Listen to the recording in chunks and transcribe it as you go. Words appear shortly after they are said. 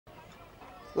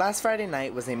Last Friday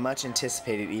night was a much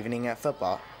anticipated evening at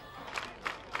football.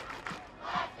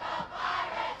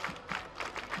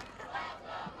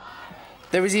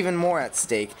 There was even more at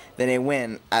stake than a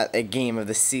win at a game of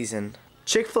the season.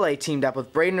 Chick-fil-A teamed up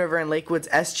with Braden River and Lakewood's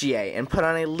SGA and put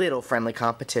on a little friendly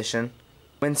competition.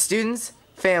 When students,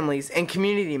 families, and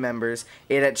community members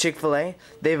ate at Chick-fil-A,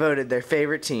 they voted their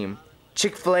favorite team.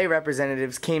 Chick-fil-A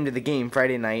representatives came to the game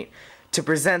Friday night to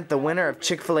present the winner of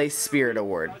Chick-fil-A's Spirit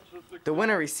Award. The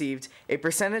winner received a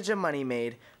percentage of money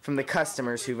made from the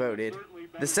customers who voted.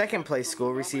 The second place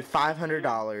school received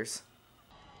 $500.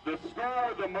 The store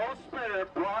with the most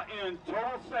spirit brought in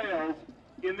total sales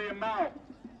in the amount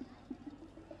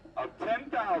of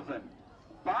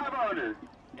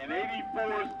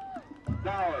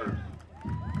 $10,584,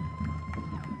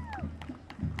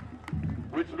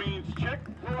 which means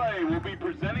Chick-fil-A will be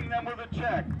presenting them with a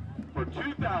check for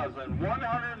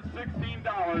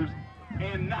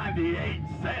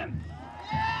 $2,116.98.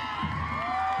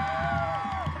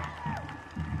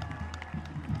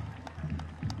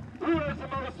 Who has the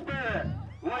most spirit?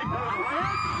 Lakewood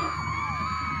Ranch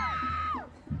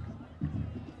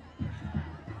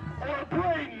or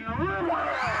Braden River?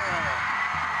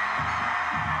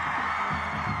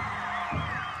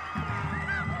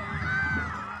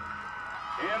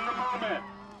 In the moment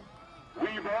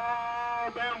we've all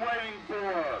been waiting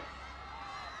for.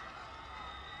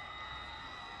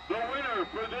 The winner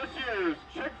for this year's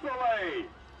Chick-fil-A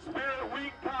Spirit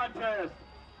Week contest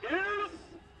is...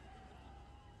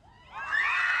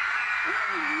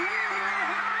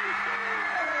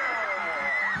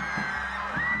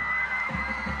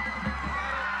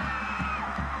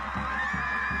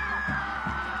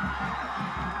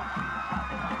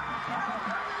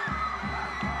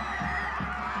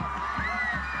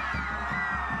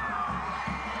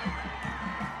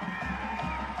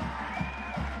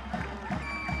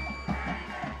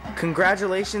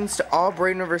 Congratulations to all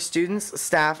Braden River students,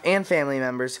 staff, and family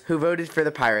members who voted for the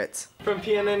Pirates. From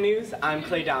PNN News, I'm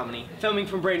Clay Dominy, filming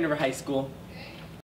from Braden River High School.